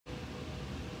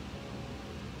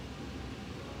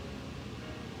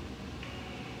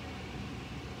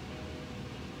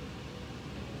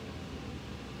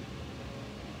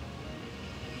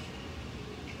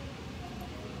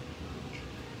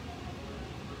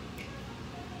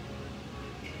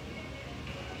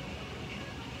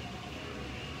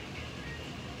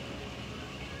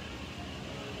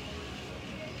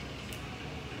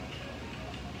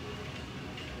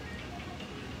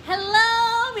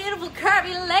beautiful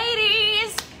curvy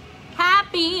ladies.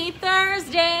 Happy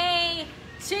Thursday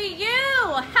to you.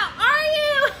 How are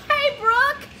you? Hey,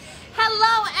 Brooke.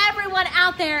 Hello, everyone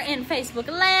out there in Facebook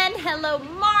land. Hello,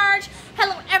 Marge.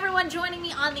 Hello, everyone joining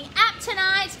me on the app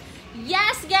tonight.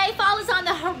 Yes, gay fall is on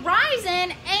the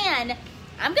horizon, and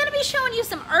I'm going to be showing you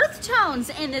some earth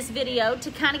tones in this video to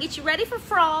kind of get you ready for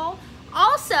fall.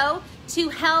 Also, to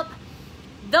help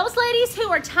those ladies who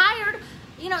are tired.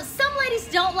 You know, some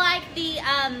ladies don't like the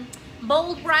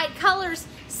bold, bright colors,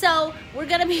 so we're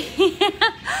going to be...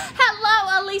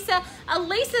 Hello, Elisa.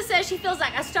 Elisa says she feels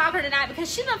like a stalker tonight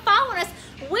because she's been following us.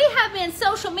 We have been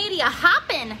social media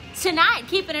hopping tonight,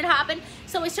 keeping it hopping.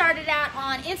 So we started out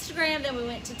on Instagram, then we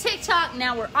went to TikTok,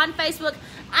 now we're on Facebook.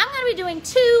 I'm going to be doing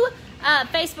 2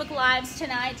 Facebook Lives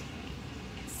tonight.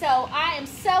 So I am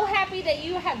so happy that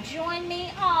you have joined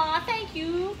me. Aw, thank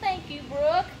you,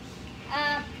 Brooke.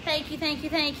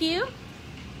 Thank you.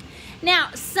 Now,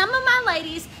 some of my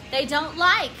ladies, they don't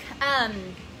like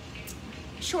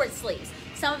short sleeves.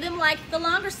 Some of them like the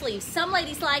longer sleeves. Some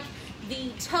ladies like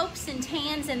the taupes and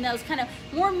tans and those kind of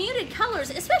more muted colors,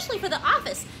 especially for the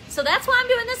office. So that's why I'm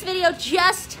doing this video,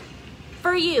 just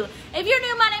for you. If you're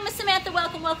new, my name is Samantha.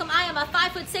 Welcome. I am a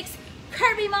 5'6"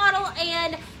 curvy model,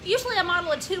 and usually I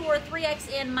model a 2 or a 3X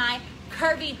in my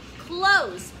curvy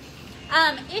clothes.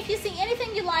 If you see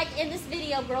anything you like in this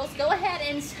video, girls, go ahead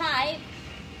and type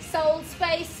sold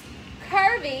space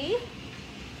curvy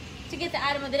to get the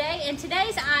item of the day. And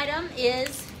today's item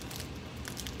is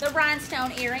the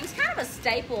rhinestone earrings, kind of a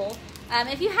staple.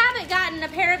 If you haven't gotten a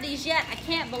pair of these yet, I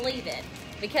can't believe it,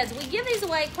 because we give these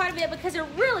away quite a bit because they're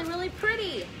really, really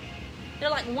pretty. They're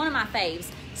like one of my faves.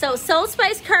 So sold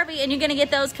space curvy, and you're gonna get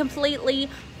those completely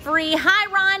free. Hi,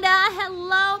 Rhonda.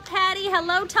 Hello, Patty.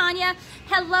 Hello, Tanya.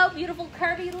 Hello, beautiful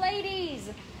curvy ladies.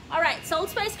 All right, sold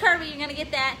space curvy, you're gonna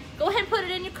get that. Go ahead and put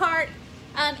it in your cart.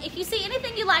 If you see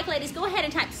anything you like, ladies, go ahead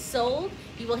and type sold.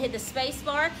 You will hit the space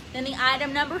bar, then the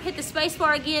item number, hit the space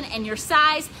bar again, and your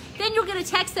size. Then you'll get a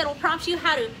text that will prompt you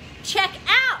how to check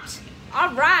out.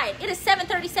 All right, it is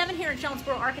 7:37 here in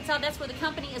Jonesboro, Arkansas. That's where the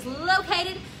company is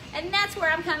located, and that's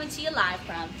where I'm coming to you live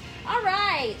from. All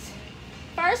right,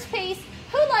 first piece.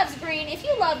 Who loves green? If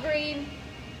you love green,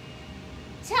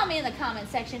 tell me in the comment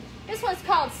section. This one's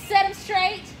called Set 'em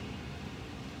Straight.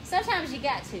 Sometimes you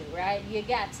got to, right? You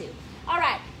got to. All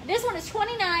right, this one is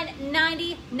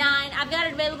 $29.99. I've got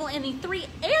it available in the 3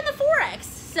 and the 4X.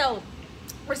 So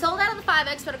we're sold out of the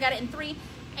 5X, but I've got it in 3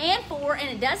 and 4, and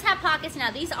it does have pockets.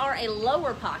 Now, these are a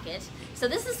lower pocket. So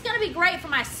this is gonna be great for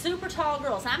my super tall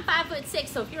girls. I'm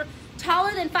 5'6", so if you're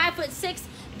taller than 5'6",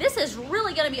 this is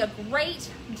really gonna be a great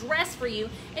dress for you.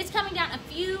 It's coming down a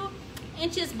few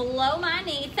inches below my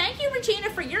knee. Thank you, Regina,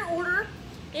 for your order.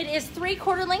 It is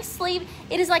 3/4 length sleeve.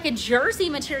 It is like a jersey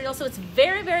material, so it's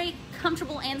very, very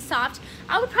comfortable and soft.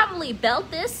 I would probably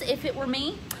belt this if it were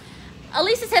me.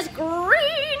 Elisa says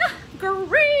green. I'll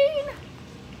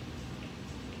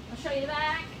show you the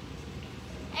back.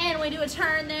 And we do a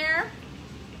turn there.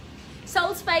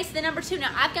 Sold space, the number 2.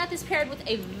 Now, I've got this paired with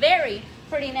a very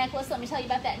pretty necklace. Let me tell you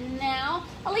about that now.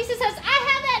 Elisa says, I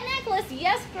have that necklace.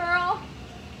 Yes, girl.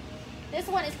 This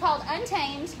one is called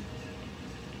Untamed.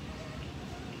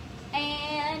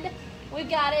 And we've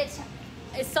got it.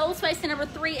 It's sold space, the number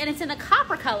 3, and it's in the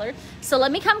copper color. So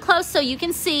let me come close so you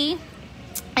can see.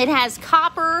 It has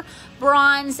copper,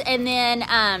 bronze, and then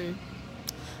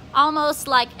almost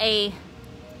like a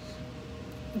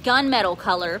gunmetal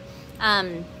color.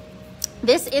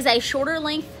 This is a shorter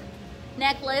length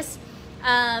necklace.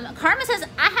 Karma says,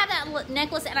 I have that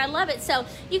necklace and I love it. So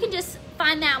you can just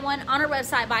find that one on our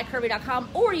website, buycurvy.com,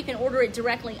 or you can order it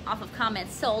directly off of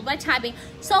comments sold by typing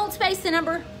sold space, the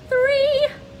number 3.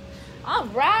 All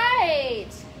right.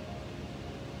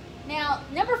 Now,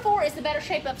 number 4 is the Better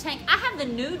Shape Up tank. I have the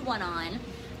nude one on,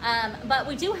 but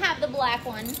we do have the black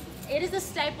one. It is a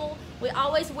staple. We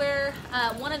always wear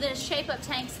one of the Shape Up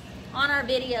tanks on our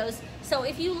videos. So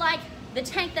if you like the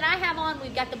tank that I have on,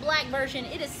 we've got the black version.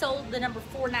 It is sold the number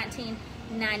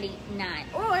 $419.99.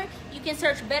 Or you can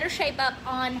search Better Shape Up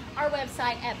on our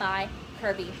website at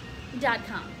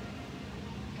buycurvy.com.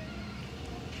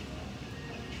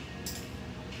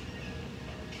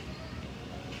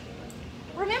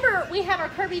 Remember, we have our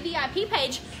Curvy VIP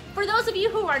page. For those of you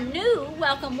who are new,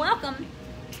 welcome.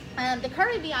 The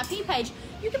Curvy VIP page,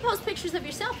 you can post pictures of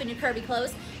yourself in your curvy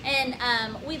clothes, and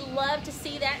we love to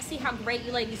see that, see how great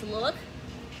you ladies look.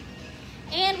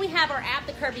 And we have our app,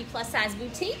 the Curvy Plus Size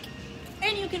Boutique,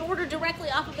 and you can order directly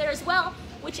off of there as well,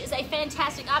 which is a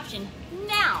fantastic option.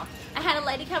 Now, I had a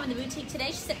lady come in the boutique today.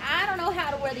 She said, I don't know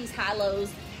how to wear these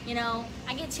high-lows. You know,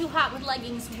 I get too hot with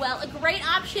leggings. Well, a great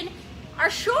option are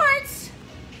shorts.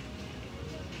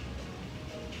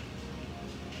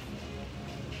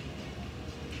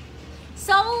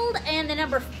 Sold, and the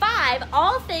number 5,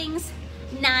 All Things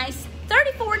Nice,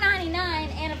 $34.99,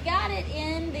 and I've got it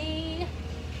in the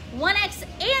 1X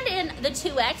and in the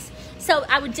 2X. So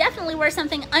I would definitely wear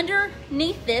something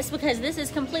underneath this because this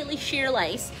is completely sheer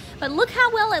lace. But look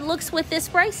how well it looks with this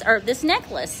brace or this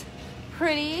necklace.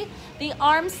 Pretty. The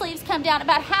arm sleeves come down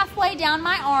about halfway down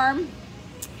my arm.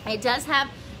 It does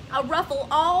have a ruffle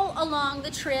all along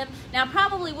the trim. Now, I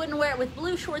probably wouldn't wear it with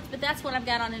blue shorts, but that's what I've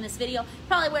got on in this video.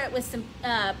 Probably wear it with some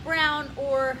brown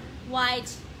or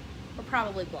white or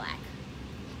probably black.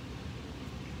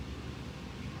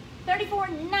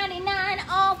 $34.99,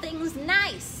 All Things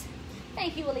Nice.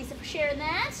 Thank you, Elisa, for sharing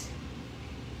that.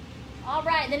 All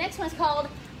right, the next one's called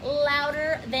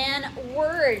Louder Than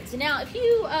Words. Now, if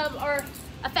you are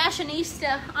a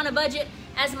fashionista on a budget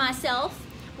as myself,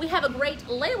 we have a great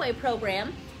layaway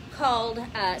program called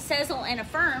Sezzle and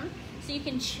Affirm, so you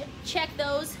can check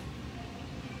those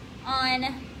on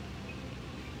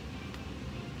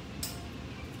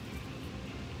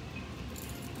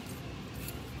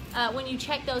when you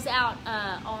check those out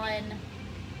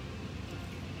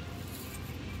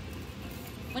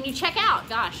when you check out.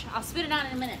 Gosh, I'll spit it out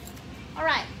in a minute. All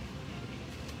right.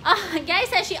 Gay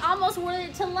says she almost wore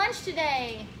it to lunch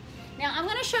today. Now, I'm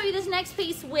going to show you this next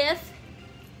piece with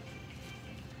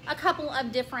a couple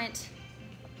of different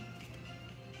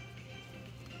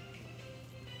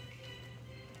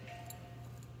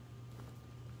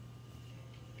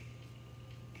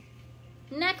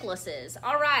necklaces.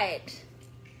 All right.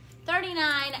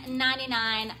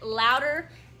 $39.99, Louder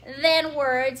Than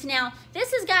Words. Now,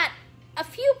 this has got a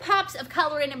few pops of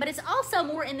color in it, but it's also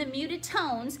more in the muted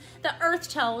tones, the earth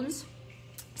tones.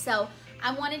 So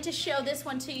I wanted to show this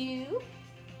one to you.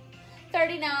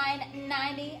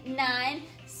 $39.99,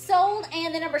 sold,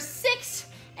 and the number 6,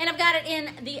 and I've got it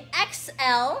in the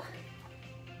XL.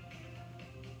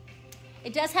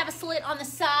 It does have a slit on the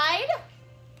side.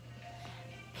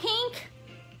 Pink,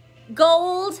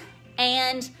 gold,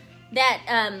 and that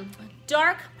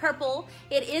dark purple.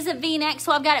 It is a V-neck,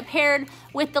 so I've got it paired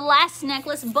with the last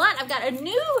necklace, but I've got a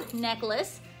new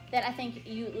necklace that I think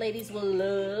you ladies will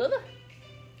love.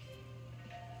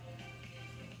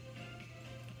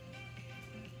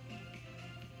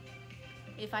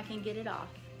 If I can get it off.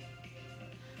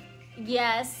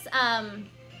 Yes,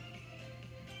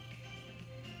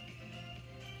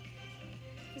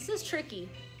 this is tricky.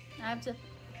 I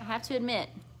have to admit.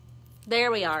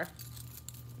 There we are.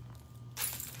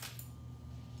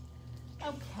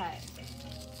 Okay.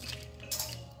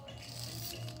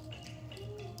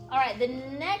 All right, the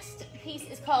next piece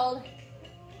is called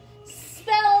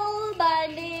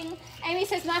Spellbinding. Amy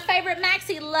says, my favorite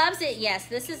maxi, loves it. Yes,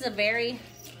 this is a very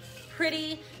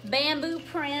pretty bamboo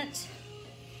print.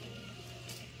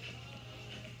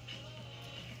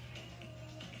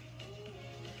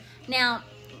 Now,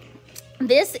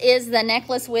 this is the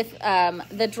necklace with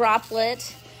the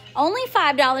droplet. Only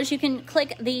 $5. You can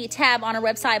click the tab on our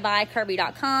website,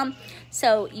 buykirby.com,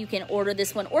 so you can order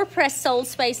this one or press sold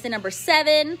space the number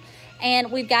 7.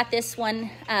 And we've got this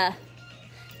one.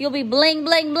 You'll be bling,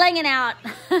 bling, blinging out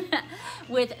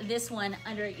with this one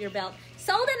under your belt.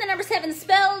 Sold in the number 7,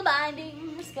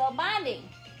 Spellbinding. Spellbinding.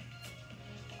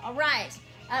 All right.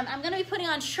 I'm going to be putting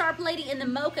on Sharp Lady in the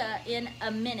Mocha in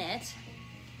a minute.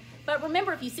 But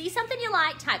remember, if you see something you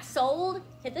like, type sold,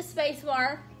 hit the space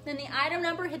bar, then the item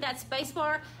number, hit that space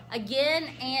bar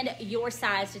again, and your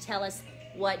size to tell us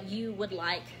what you would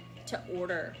like to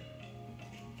order.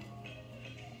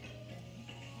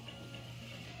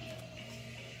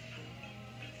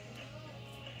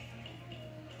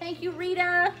 Thank you,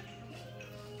 Rita.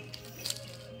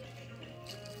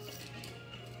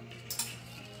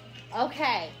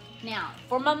 Okay, now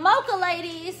for my mocha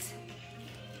ladies,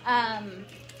 my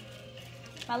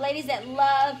ladies that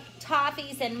love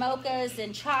toffees and mochas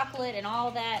and chocolate and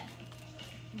all that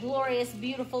glorious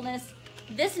beautifulness,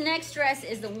 this next dress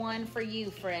is the one for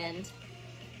you, friend.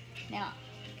 Now,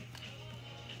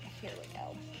 here we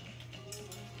go.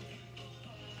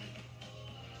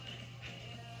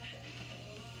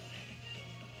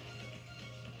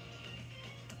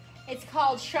 It's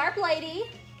called Sharp Lady,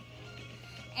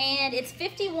 and it's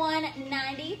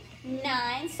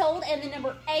 $51.99, sold in the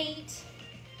number 8.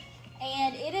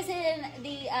 And it is in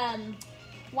the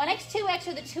 1X-2X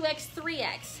or the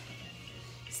 2X-3X.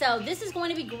 So this is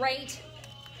going to be great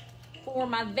for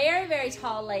my very, very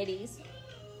tall ladies,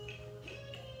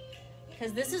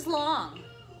 because this is long.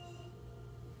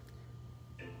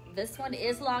 This one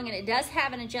is long, and it does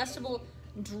have an adjustable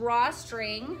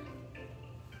drawstring.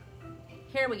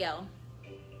 Here we go.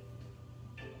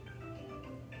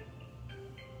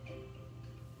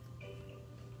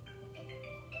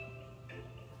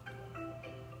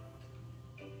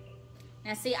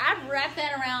 Now see, I've wrapped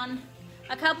that around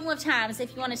a couple of times.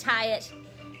 If you want to tie it,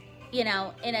 you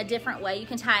know, in a different way, you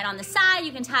can tie it on the side,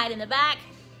 you can tie it in the back.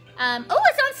 Oh,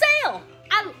 it's on sale.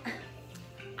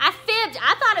 I fibbed.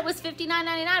 I thought it was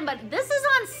 $59.99, but this is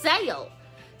on sale.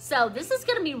 So this is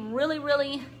gonna be really,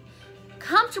 really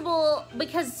comfortable,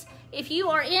 because if you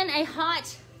are in a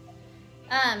hot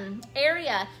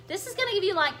area, this is gonna give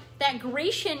you like that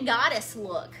Grecian goddess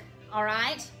look, all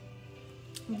right?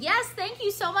 Yes, thank you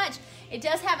so much. It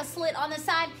does have a slit on the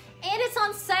side, and it's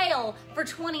on sale for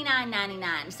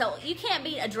 $29.99. So you can't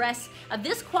beat a dress of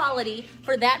this quality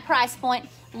for that price point.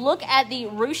 Look at the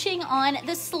ruching on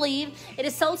the sleeve. It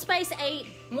is sold space 8,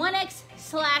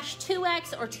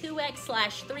 1X/2X or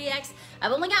 2X/3X.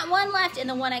 I've only got one left in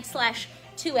the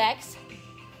 1X/2X.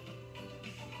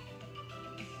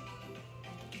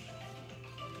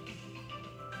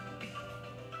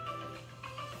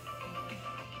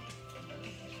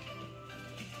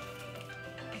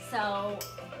 So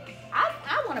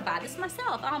I want to buy this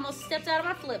myself. I almost stepped out of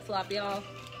my flip-flop, y'all.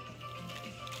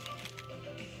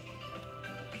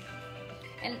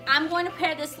 And I'm going to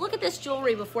pair this. Look at this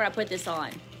jewelry before I put this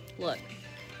on. Look.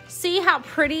 See how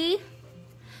pretty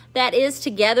that is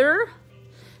together?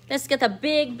 Let's get the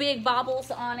big, big baubles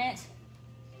on it.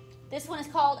 This one is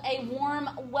called A Warm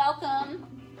Welcome.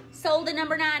 Sold at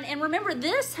number 9. And remember,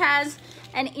 this has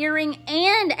an earring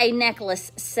and a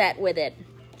necklace set with it.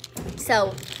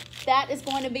 So that is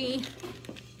going to be,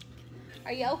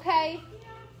 are you okay?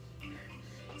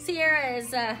 Sierra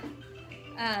is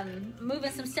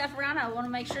moving some stuff around. I want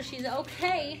to make sure she's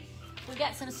okay. We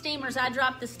got some steamers. I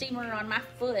dropped the steamer on my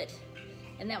foot,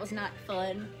 and that was not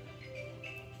fun.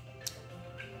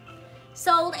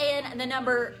 Sold in the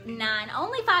number 9,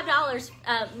 only $5.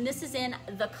 This is in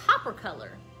the copper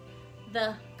color.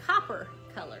 The copper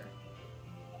color.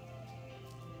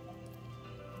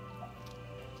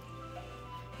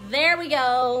 There we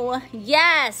go.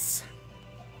 Yes.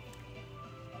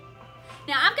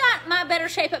 Now I've got my Better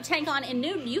Shape Up tank on in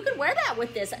nude. You could wear that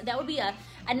with this. That would be a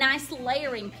nice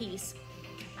layering piece.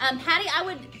 Patty, I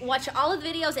would watch all of the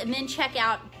videos and then check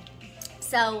out.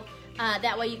 So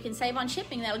that way you can save on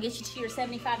shipping. That will get you to your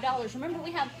 $75. Remember,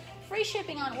 we have free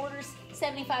shipping on orders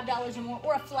 $75 or more,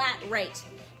 or a flat rate.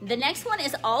 The next one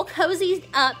is all cozied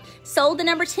up. Sold the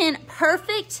number 10.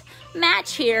 Perfect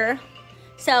match here.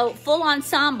 So full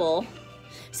ensemble.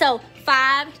 So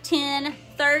 5, 10,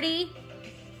 30,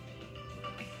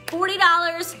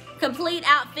 $40, complete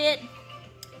outfit,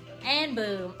 and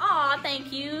boom. Aw,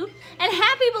 thank you. And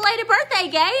happy belated birthday,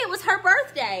 Gay. It was her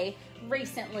birthday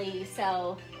recently,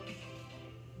 so.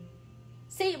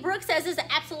 See, Brooke says this is an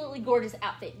absolutely gorgeous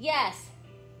outfit. Yes.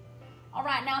 All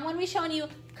right, now I'm going to be showing you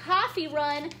Coffee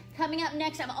Run coming up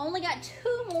next. I've only got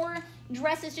 2 more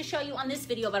dresses to show you on this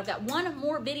video, but I've got one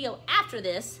more video after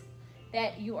this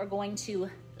that you are going to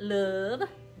love.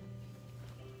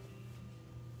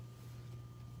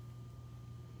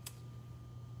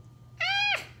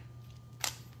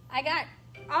 I got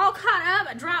all caught up.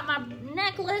 I dropped my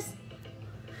necklace.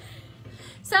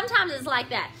 Sometimes it's like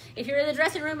that. If you're in the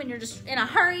dressing room and you're just in a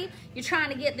hurry, you're trying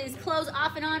to get these clothes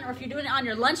off and on, or if you're doing it on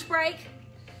your lunch break,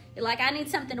 you're like, I need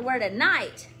something to wear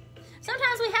tonight.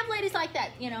 Sometimes we have ladies like that,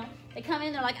 you know. They come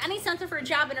in, they're like, I need something for a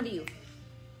job interview.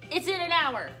 It's in an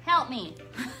hour. Help me.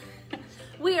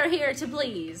 We are here to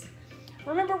please.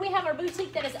 Remember, we have our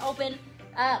boutique that is open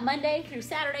Monday through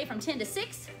Saturday from 10 to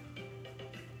 6.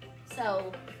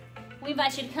 So we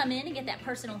invite you to come in and get that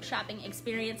personal shopping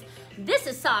experience. This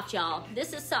is soft, y'all.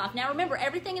 This is soft. Now remember,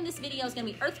 everything in this video is going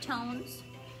to be earth tones.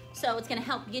 So it's going to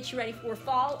help get you ready for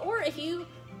fall. Or if you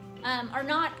are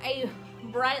not a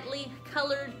brightly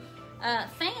colored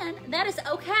fan, that is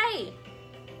okay.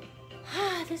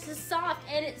 This is soft,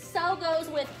 and it so goes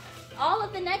with all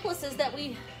of the necklaces that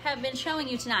we have been showing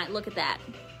you tonight. Look at that.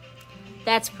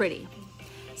 That's pretty.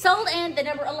 Sold in the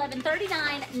number 11,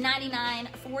 $39.99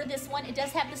 for this one. It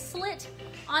does have the slit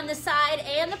on the side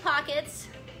and the pockets.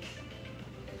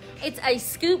 It's a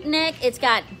scoop neck. It's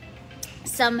got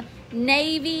some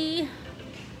navy,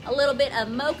 a little bit of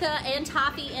mocha and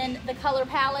toffee in the color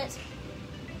palette.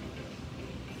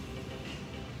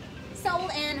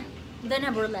 Sold in the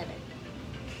number 11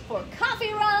 for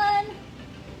Coffee Run.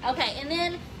 Okay, and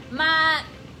then my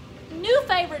new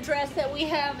favorite dress that we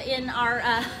have in our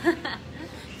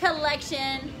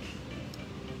collection.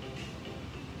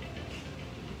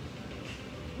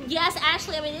 Yes,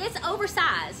 Ashley, I mean, it's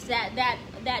oversized,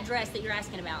 that dress that you're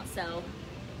asking about, so.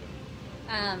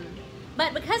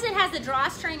 But because it has the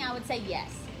drawstring, I would say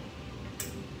yes.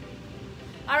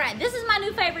 All right, this is my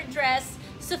new favorite dress,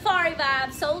 Safari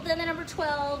Vibe, sold in the number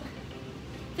 12,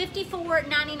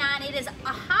 $54.99. It is a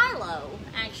high-low,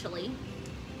 actually.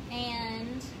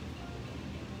 And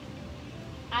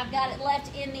I've got it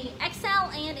left in the XL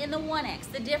and in the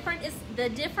 1X. The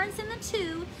difference in the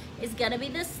two is gonna be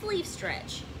the sleeve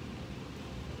stretch.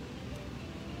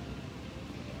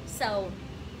 So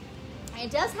it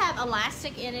does have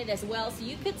elastic in it as well, so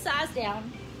you could size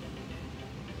down.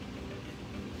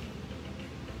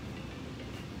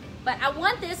 But I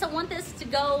want this to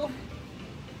go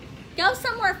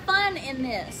somewhere fun in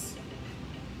this.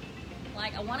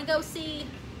 Like I wanna go see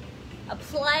a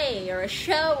play or a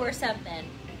show or something.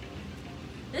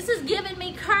 This is giving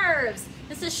me curves.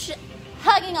 This is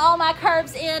hugging all my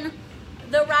curves in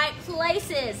the right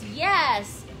places.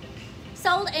 Yes.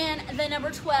 Sold in the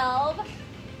number 12.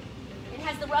 It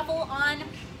has the ruffle on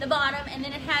the bottom and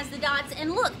then it has the dots.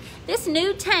 And look, this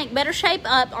nude tank, Better Shape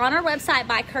Up, on our website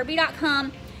by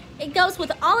Kirby.com. It goes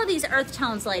with all of these earth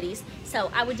tones, ladies.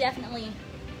 So I would definitely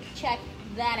check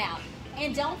that out.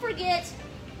 And don't forget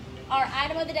our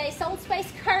item of the day, Sold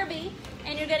Space Kirby,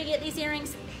 and you're gonna get these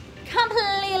earrings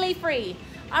completely free.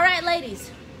 All right,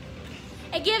 ladies.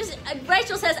 It gives,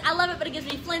 Rachel says, I love it, but it gives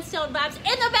me Flintstone vibes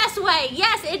in the best way.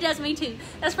 Yes, it does me too.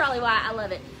 That's probably why I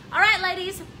love it. All right,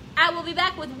 ladies, I will be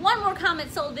back with one more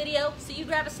comment sold video, so you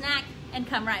grab a snack and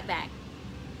come right back.